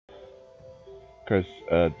Cause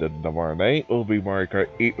tomorrow night will be Mario Kart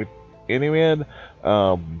 8 with Anyman.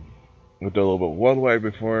 We'll do a little bit worldwide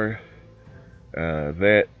before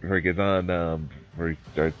that. Before it gets on, before he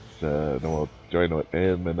starts, then we'll join with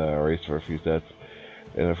him and race for a few sets.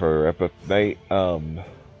 And then for a wrap up night,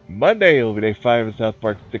 Monday will be day 5 in South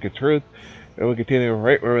Park Stick of Truth. And we'll continue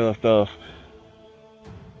right where we left off.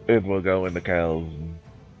 And we'll go into Kyle's and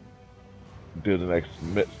do the next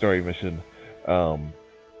story mission.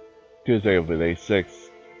 Tuesday will be day 6.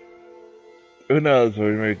 Who knows?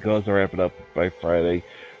 We may close to wrap it up by Friday,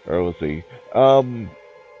 or we'll see.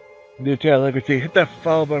 New channel, like we see, hit that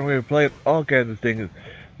follow button. We're playing all kinds of things.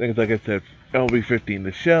 Things like I said, LB15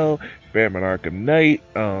 The Shell, Batman Arkham Knight,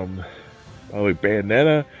 probably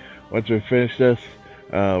Bayonetta. Once we finish this,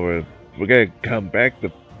 we're gonna come back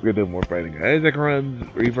to we're gonna do more Binding Isaac runs,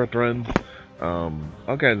 Rebirth runs,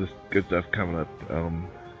 all kinds of good stuff coming up.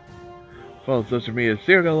 Follow social media,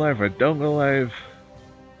 see or go live or don't go live.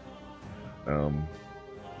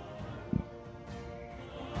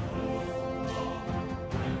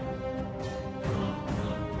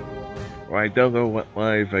 When I don't go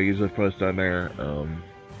live, I usually post on there.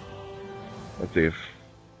 Let's see if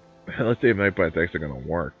Nightbot's actually gonna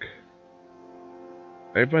work.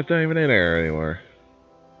 Nightbot's not even in there anymore.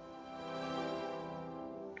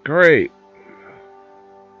 Great.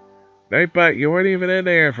 Nightbot, you weren't even in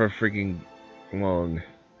there for freaking long.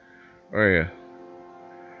 Were you?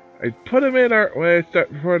 I put him in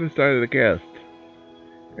before the start of the cast.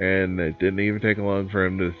 And it didn't even take long for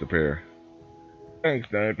him to disappear. Thanks,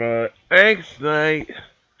 Nightbot. Thanks, Night.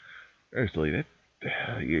 Seriously, that...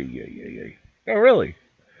 Yeah. Oh, really?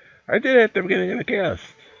 I did it at the beginning of the cast.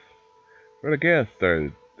 When the cast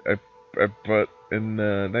started. I put in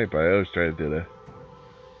Nightbot. I always try to do that.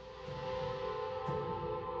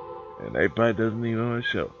 And Nightbot doesn't even want to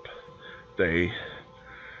show up. They...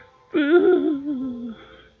 Even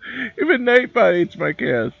Nightbot hates my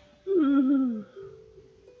cast.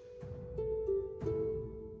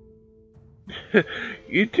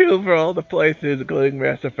 You too for all the places, including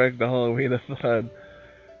Mass Effect, the Halloween-a-thon.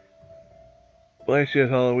 Last year's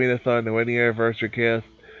Halloween-a-thon, the wedding anniversary cast,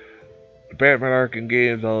 Batman Arkham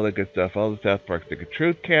games, all that good stuff. All the South Park Stick of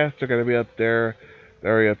Truth casts are going to be up there.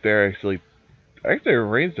 They're already up there. I actually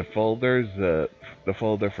arranged the folders, the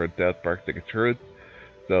folder for South Park Stick of Truth.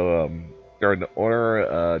 So, they're in the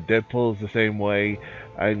order. Deadpool's the same way.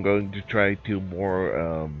 I'm going to try to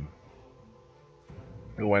more,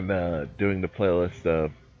 when doing the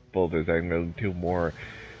playlist folders, I'm going to more,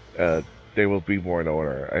 they will be more in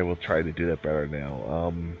order. I will try to do that better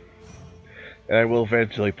now. And I will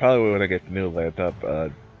eventually, probably when I get the new laptop,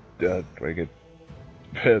 when I get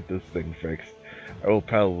this thing fixed, I will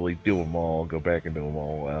probably do them all, go back and do them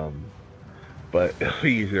all, but it'll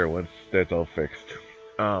be easier once that's all fixed.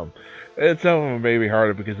 And some of them may be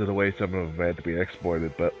harder because of the way some of them had to be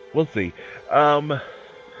exported, but we'll see.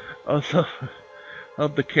 Also,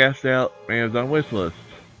 help the cast out Amazon wish list.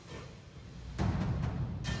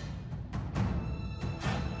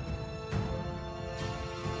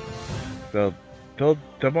 So, till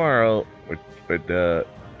tomorrow, with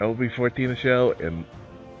LB14 the show and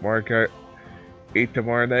Mario Kart 8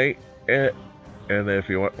 tomorrow night, and if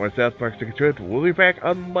you want more South Park Stick of Truth, we'll be back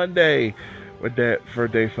on Monday with that for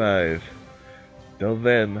day 5. Till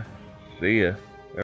then, see ya.